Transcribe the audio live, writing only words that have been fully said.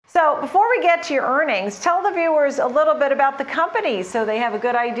So before we get to your earnings, tell the viewers a little bit about the company so they have a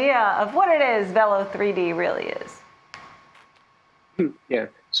good idea of what it is Velo3D really is. Yeah,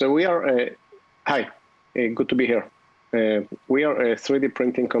 so we are, hi, good to be here. We are a 3D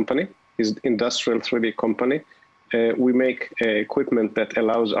printing company, is industrial 3D company. We make equipment that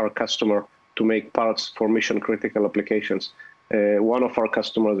allows our customer to make parts for mission critical applications. One of our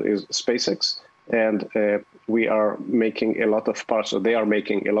customers is SpaceX, and we are making a lot of parts, or they are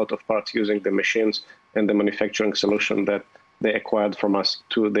making a lot of parts using the machines and the manufacturing solution that they acquired from us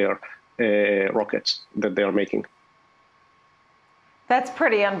to their rockets that they are making. That's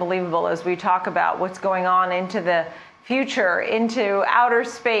pretty unbelievable as we talk about what's going on into the future, into outer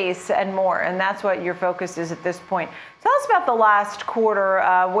space and more. And that's what your focus is at this point. Tell us about the last quarter,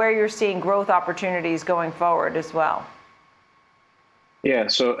 where you're seeing growth opportunities going forward as well. Yeah,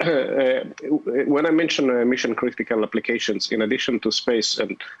 so when I mention mission critical applications, in addition to space,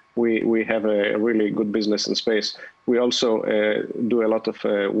 and we have a really good business in space, we also do a lot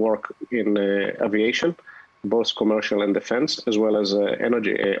of work in aviation, both commercial and defense, as well as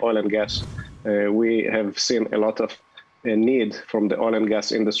energy, oil and gas. We have seen a lot of need from the oil and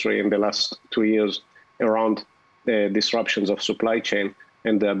gas industry in the last 2 years around disruptions of supply chain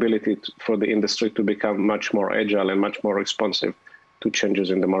and the ability for the industry to become much more agile and much more responsive to changes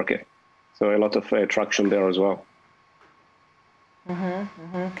in the market. So a lot of traction there as well.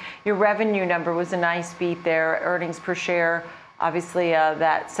 Your revenue number was a nice beat there, earnings per share. Obviously,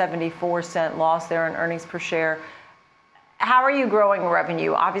 that 74-cent loss there in earnings per share. How are you growing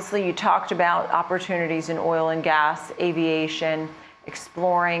revenue? Obviously, you talked about opportunities in oil and gas, aviation,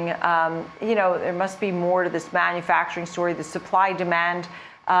 exploring. There must be more to this manufacturing story. The supply-demand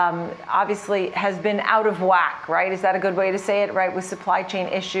obviously has been out of whack, right? Is that a good way to say it, right? With supply chain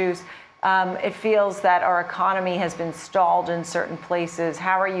issues, it feels that our economy has been stalled in certain places.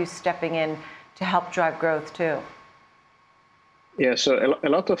 How are you stepping in to help drive growth too? Yeah, so a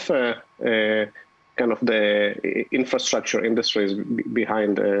lot of kind of the infrastructure industries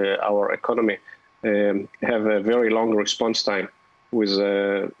behind our economy have a very long response time with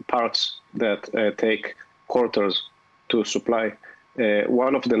parts that take quarters to supply.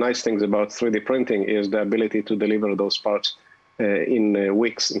 One of the nice things about 3D printing is the ability to deliver those parts in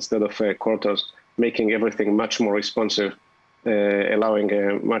weeks instead of quarters, making everything much more responsive, allowing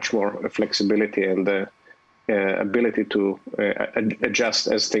much more flexibility and ability to adjust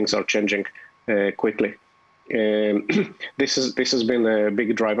as things are changing quickly. This has been a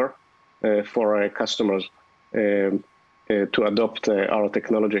big driver for our customers to adopt our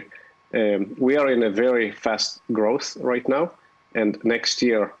technology. We are in a very fast growth right now, and next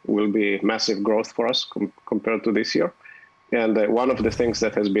year will be massive growth for us compared to this year. And one of the things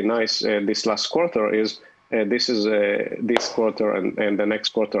that has been nice this last quarter is this quarter and the next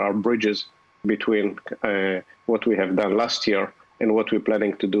quarter are bridges between what we have done last year and what we're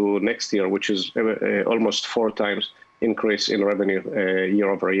planning to do next year, which is almost 4 times increase in revenue year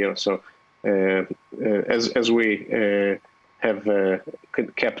over year. So as we have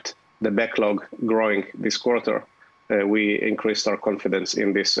kept the backlog growing this quarter, we increased our confidence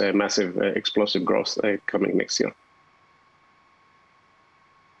in this massive explosive growth coming next year.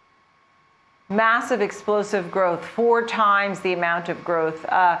 Massive explosive growth, 4 times the amount of growth.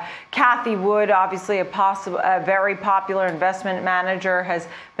 Cathie Wood, obviously a very popular investment manager, has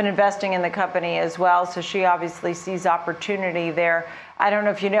been investing in the company as well. So she obviously sees opportunity there. I don't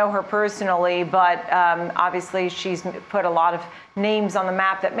know if you know her personally, but obviously she's put a lot of names on the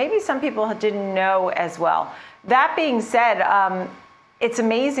map that maybe some people didn't know as well. That being said, it's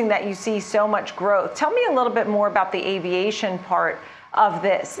amazing that you see so much growth. Tell me a little bit more about the aviation part of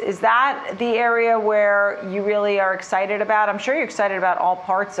this. Is that the area where you really are excited about? I'm sure you're excited about all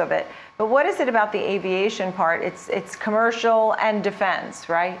parts of it, but what is it about the aviation part? It's commercial and defense,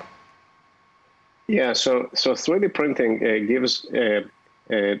 right? Yeah, so 3D printing gives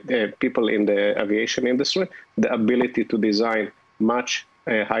people in the aviation industry the ability to design much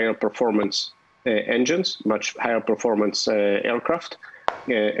higher performance engines, much higher performance aircraft.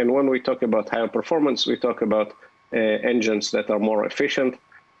 And when we talk about higher performance, we talk about engines that are more efficient,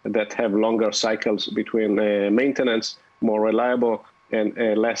 that have longer cycles between maintenance, more reliable, and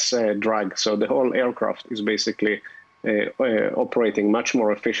less drag. So the whole aircraft is basically operating much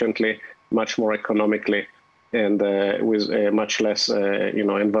more efficiently, much more economically, and with a much less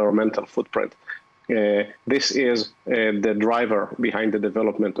environmental footprint. This is the driver behind the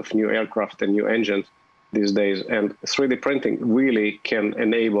development of new aircraft and new engines these days. And 3D printing really can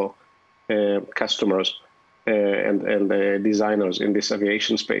enable customers and designers in this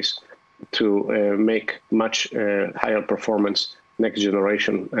aviation space to make much higher performance next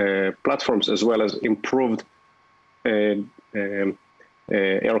generation platforms, as well as improved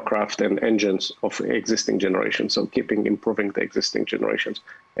aircraft and engines of existing generations. So improving the existing generations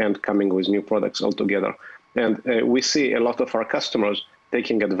and coming with new products altogether. And we see a lot of our customers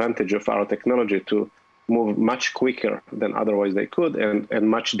taking advantage of our technology to move much quicker than otherwise they could, and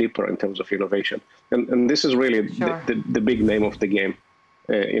much deeper in terms of innovation. And this is really the big name of the game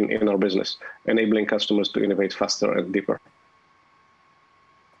in our business, enabling customers to innovate faster and deeper.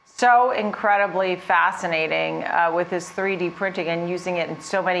 So incredibly fascinating with this 3D printing and using it in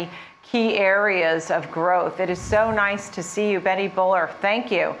so many key areas of growth. It is so nice to see you, Benny Buller.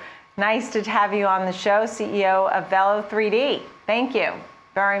 Thank you. Nice to have you on the show, CEO of Velo3D. Thank you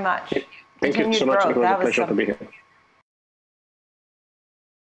very much. Thank you so much. It was a pleasure to be here.